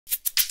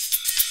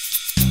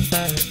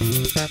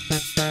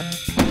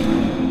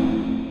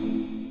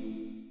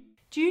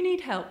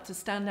help to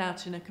stand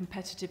out in a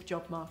competitive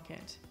job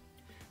market.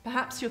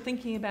 Perhaps you're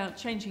thinking about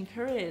changing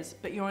careers,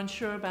 but you're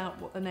unsure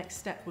about what the next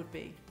step would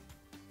be.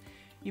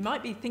 You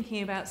might be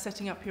thinking about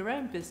setting up your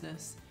own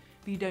business,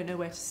 but you don't know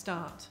where to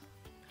start.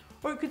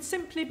 Or it could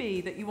simply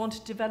be that you want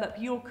to develop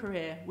your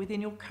career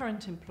within your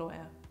current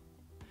employer.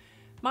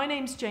 My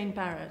name's Jane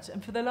Barrett,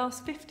 and for the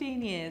last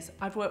 15 years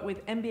I've worked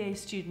with MBA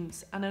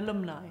students and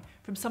alumni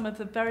from some of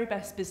the very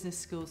best business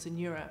schools in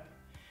Europe,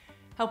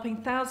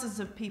 helping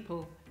thousands of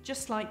people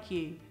just like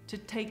you to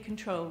take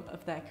control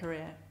of their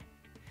career.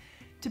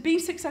 To be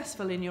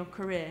successful in your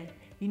career,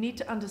 you need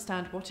to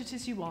understand what it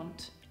is you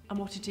want and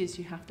what it is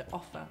you have to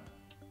offer.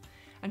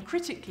 And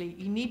critically,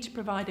 you need to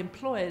provide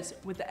employers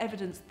with the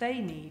evidence they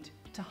need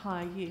to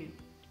hire you.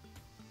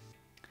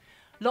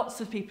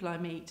 Lots of people I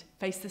meet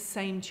face the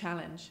same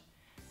challenge.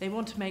 They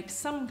want to make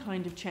some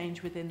kind of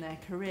change within their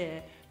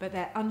career, but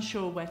they're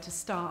unsure where to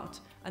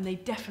start, and they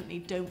definitely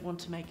don't want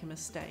to make a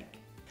mistake.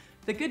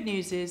 The good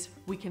news is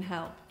we can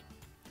help.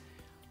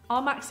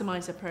 Our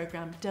Maximiser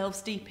programme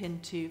delves deep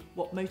into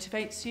what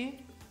motivates you,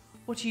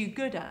 what are you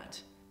good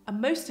at,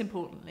 and most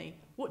importantly,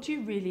 what do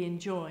you really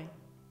enjoy.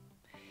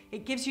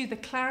 It gives you the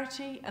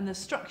clarity and the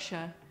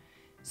structure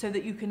so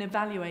that you can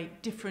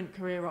evaluate different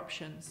career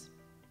options.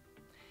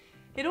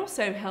 It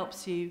also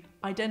helps you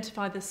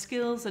identify the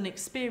skills and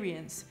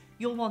experience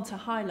you'll want to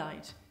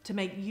highlight to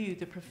make you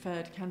the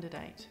preferred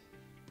candidate.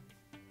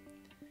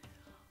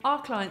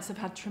 Our clients have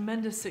had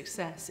tremendous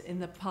success in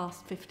the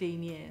past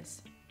 15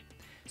 years.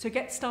 So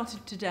get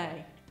started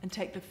today and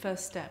take the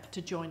first step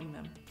to joining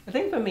them. I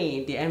think for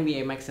me, the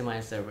MBA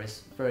Maximiser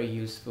was very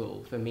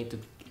useful for me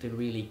to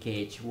really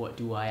gauge what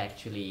do I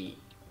actually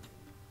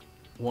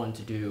want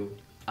to do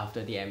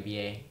after the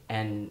MBA,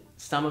 and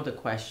some of the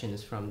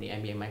questions from the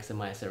MBA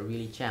Maximiser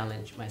really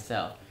challenged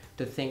myself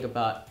to think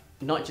about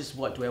not just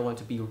what do I want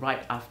to be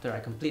right after I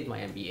complete my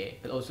MBA,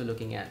 but also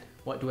looking at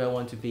what do I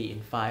want to be in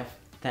 5,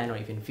 10 or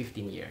even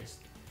 15 years.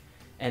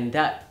 And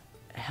that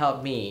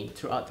helped me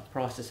throughout the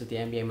process of the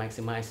MBA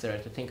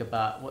Maximiser to think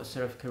about what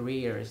sort of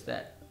careers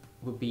that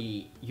would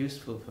be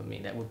useful for me,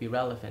 that would be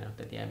relevant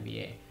after the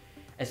MBA.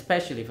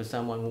 Especially for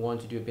someone who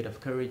wants to do a bit of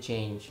career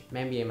change,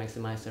 MBA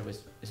Maximiser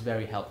is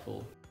very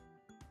helpful.